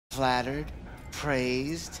flattered,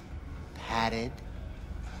 praised, patted,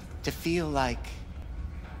 to feel like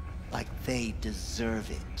they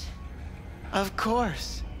deserve it. Of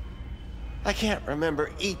course. I can't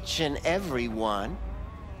remember each and every one.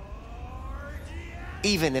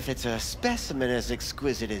 Even if it's a specimen as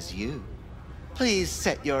exquisite as you. Please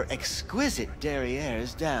set your exquisite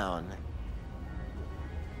derrieres down.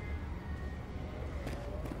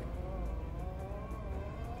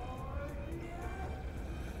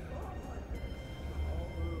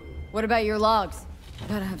 What about your logs?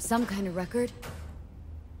 Gotta have some kind of record.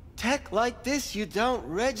 Tech like this you don't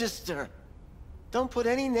register. Don't put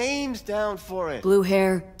any names down for it. Blue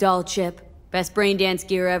hair, doll chip, best brain dance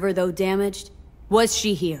gear ever, though damaged. Was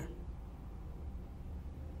she here?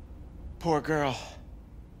 Poor girl.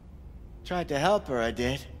 Tried to help her, I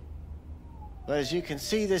did. But as you can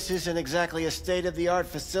see, this isn't exactly a state-of-the-art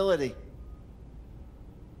facility.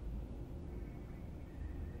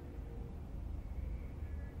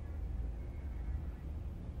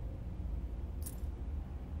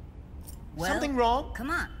 Well, something wrong? Come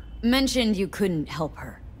on. Mentioned you couldn't help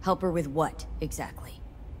her. Help her with what, exactly?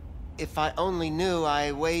 If I only knew,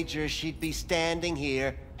 I wager she'd be standing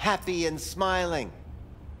here, happy and smiling.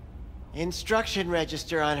 Instruction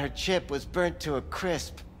register on her chip was burnt to a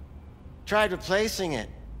crisp. Tried replacing it.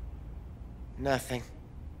 Nothing.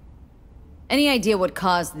 Any idea what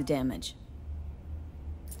caused the damage?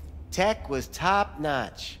 Tech was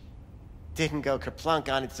top-notch. Didn't go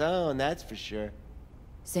kerplunk on its own, that's for sure.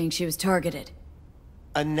 Saying she was targeted.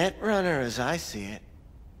 A netrunner, as I see it.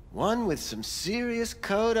 One with some serious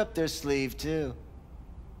code up their sleeve, too.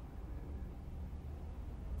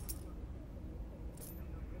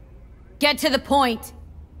 Get to the point!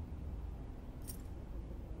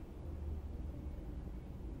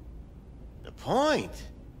 The point?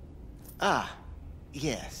 Ah,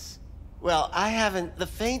 yes. Well, I haven't the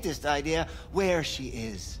faintest idea where she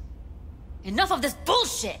is. Enough of this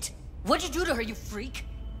bullshit! What'd you do to her, you freak?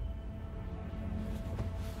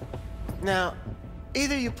 Now,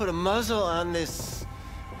 either you put a muzzle on this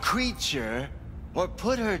creature, or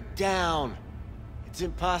put her down. It's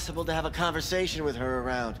impossible to have a conversation with her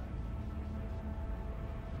around.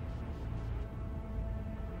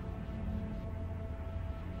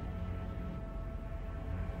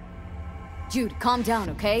 Jude, calm down,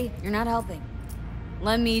 okay? You're not helping.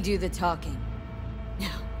 Let me do the talking.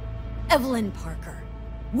 Now, Evelyn Parker.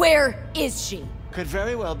 Where is she? Could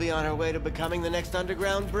very well be on her way to becoming the next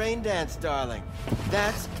underground brain dance darling.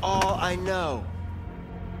 That's all I know.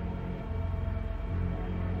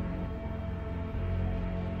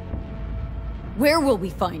 Where will we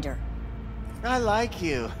find her? I like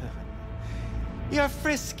you. You're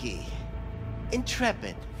frisky.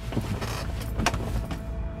 Intrepid.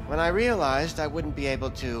 When I realized I wouldn't be able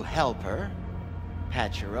to help her,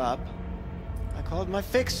 patch her up, I called my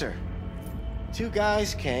fixer. 2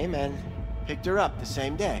 guys came and picked her up the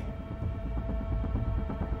same day.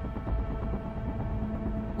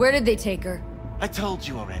 Where did they take her? I told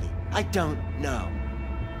you already. I don't know.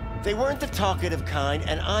 They weren't the talkative kind,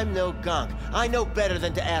 and I'm no gonk. I know better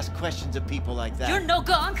than to ask questions of people like that. You're no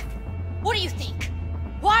gunk? What do you think?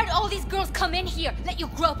 Why'd all these girls come in here, let you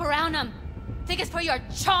grope around them? Think it's for your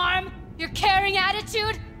charm? Your caring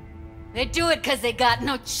attitude? They do it because they got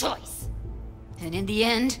no choice. And in the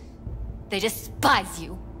end, they despise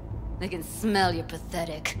you. They can smell you're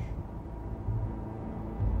pathetic.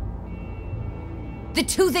 The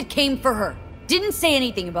 2 that came for her didn't say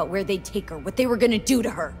anything about where they'd take her, what they were gonna do to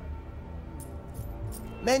her.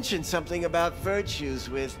 Mentioned something about virtues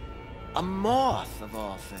with a moth, of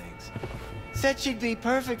all things. Said she'd be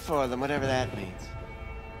perfect for them, whatever that means.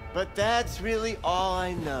 But that's really all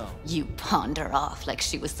I know. You pawned her off like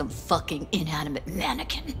she was some fucking inanimate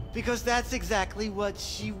mannequin. Because that's exactly what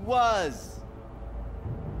she was.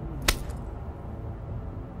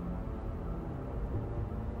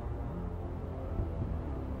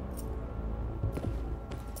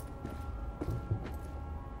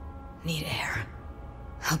 Need air.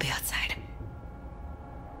 I'll be outside.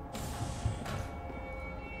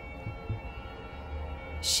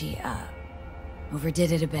 She,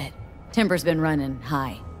 overdid it a bit. Temper's been running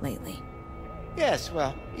high lately. Yes,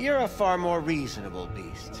 well, you're a far more reasonable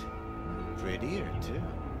beast. Prettier, too.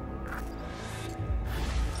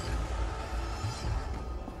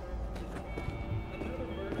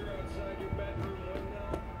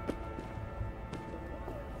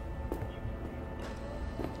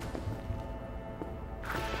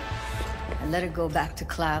 I let her go back to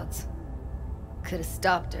Clouds. Could have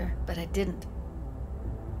stopped her, but I didn't.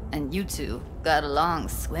 And you two got along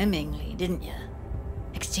swimmingly, didn't you?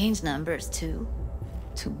 Exchanged numbers, too.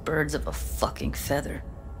 2 birds of a fucking feather.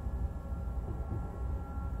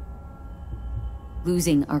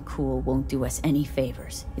 Losing our cool won't do us any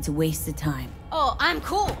favors. It's a waste of time. Oh, I'm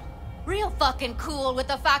cool. Real fucking cool with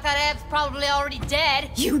the fact that Ev's probably already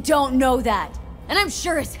dead. You don't know that! And I'm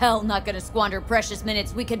sure as hell not gonna squander precious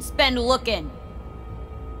minutes we could spend looking.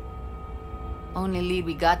 Only lead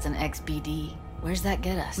we got's an XBD. Where's that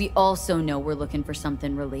get us? We also know we're looking for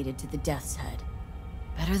something related to the Death's Head.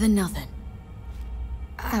 Better than nothing.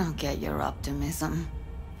 I don't get your optimism.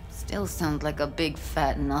 Still sounds like a big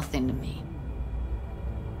fat nothing to me.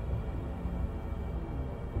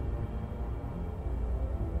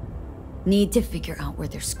 Need to figure out where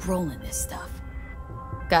they're scrolling this stuff.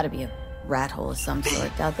 Gotta be a rat hole of some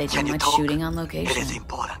sort. Doubt they do much shooting on location. It is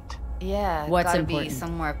important. Yeah, What's gotta important? be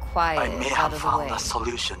somewhere quiet, I may out have of the found way. a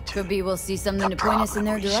solution to Could be we'll see something the to point us in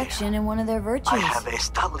their problem we share. direction in one of their virtues. I have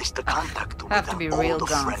established a contact with Have to be an real old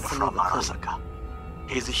guns friend to from leave a clue. Arasaka.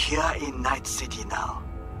 He's here in Night City now.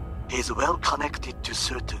 He's well connected to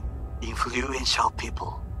certain influential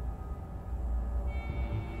people.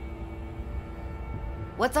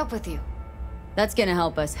 What's up with you? That's gonna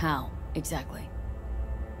help us how, exactly?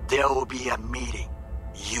 There will be a meeting.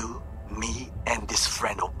 You, me, and this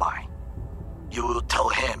friend of mine. You will tell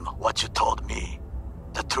him what you told me.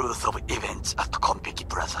 The truth of events at Konpeki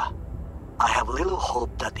Plaza. I have little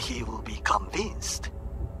hope that he will be convinced.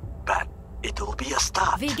 But it will be a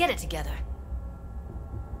start. V, get it together.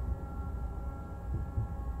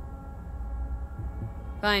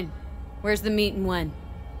 Fine. Where's the meet and when?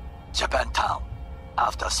 Japantown.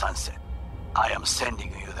 After sunset. I am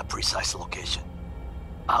sending you the precise location.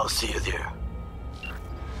 I'll see you there.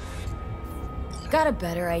 Got a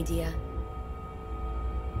better idea?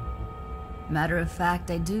 Matter of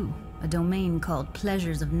fact, I do. A domain called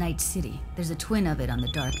Pleasures of Night City. There's a twin of it on the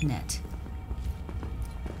dark net.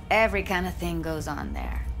 Every kind of thing goes on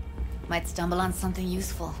there. Might stumble on something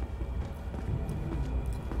useful.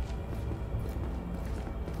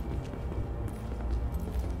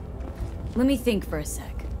 Let me think for a sec.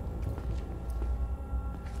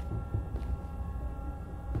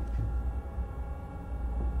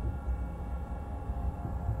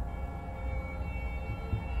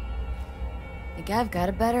 I think I've got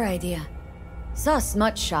a better idea. Saw a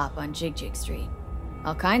smut shop on Jig Street.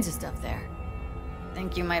 All kinds of stuff there.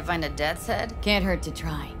 Think you might find a death's head? Can't hurt to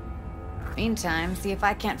try. Meantime, see if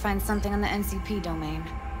I can't find something on the NCP domain.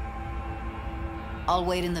 I'll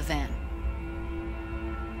wait in the van.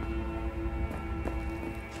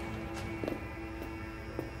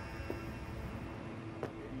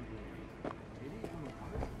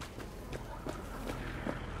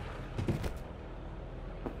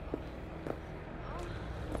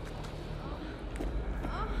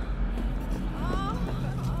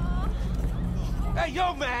 Hey,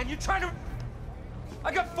 yo, man, you trying to...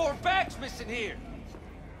 I got 4 bags missing here.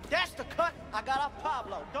 That's the cut I got off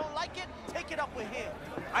Pablo. Don't like it? Take it up with him.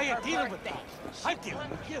 I ain't dealing with that. I'm dealing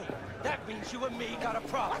with you. That means you and me got a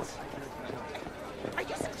problem. Are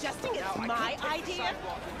you suggesting it's my idea?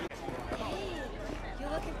 You're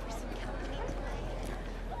looking for some company?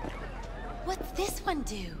 What's this one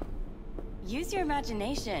do? Use your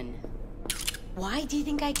imagination. Why do you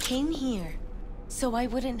think I came here? So I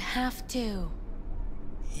wouldn't have to.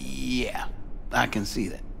 Yeah, I can see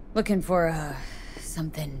that. Looking for,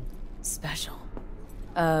 something special.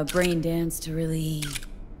 A brain dance to really...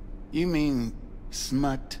 You mean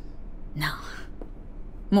smut? No.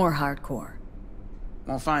 More hardcore.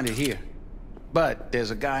 Won't find it here. But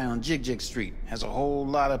there's a guy on Jig Street, has a whole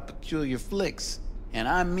lot of peculiar flicks. And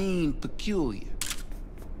I mean peculiar.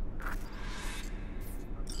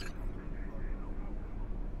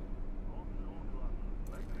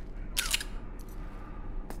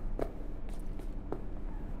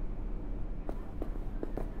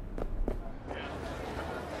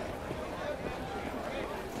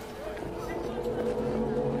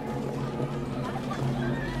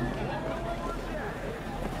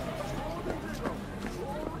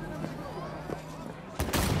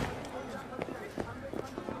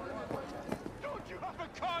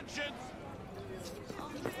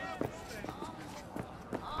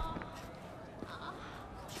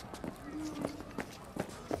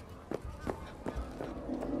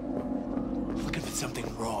 Looking for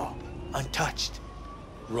something raw, untouched.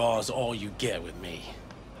 Raw's all you get with me.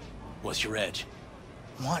 What's your edge?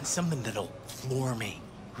 Want something that'll floor me,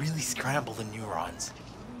 really scramble the neurons.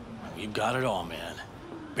 We've got it all, man.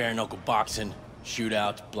 Bare knuckle boxing,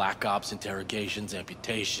 shootouts, black ops, interrogations,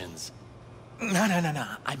 amputations. No.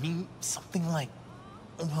 I mean something like,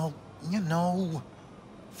 well, you know.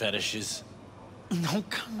 Fetishes. No,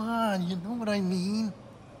 come on, you know what I mean?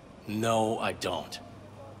 No, I don't.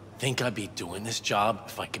 Think I'd be doing this job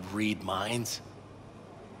if I could read minds?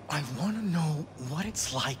 I want to know what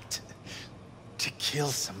it's like to kill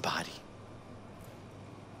somebody.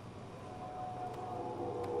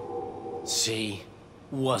 See?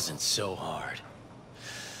 Wasn't so hard.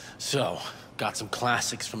 So, got some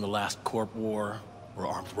classics from the last Corp War, or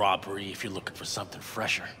armed robbery if you're looking for something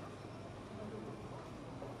fresher.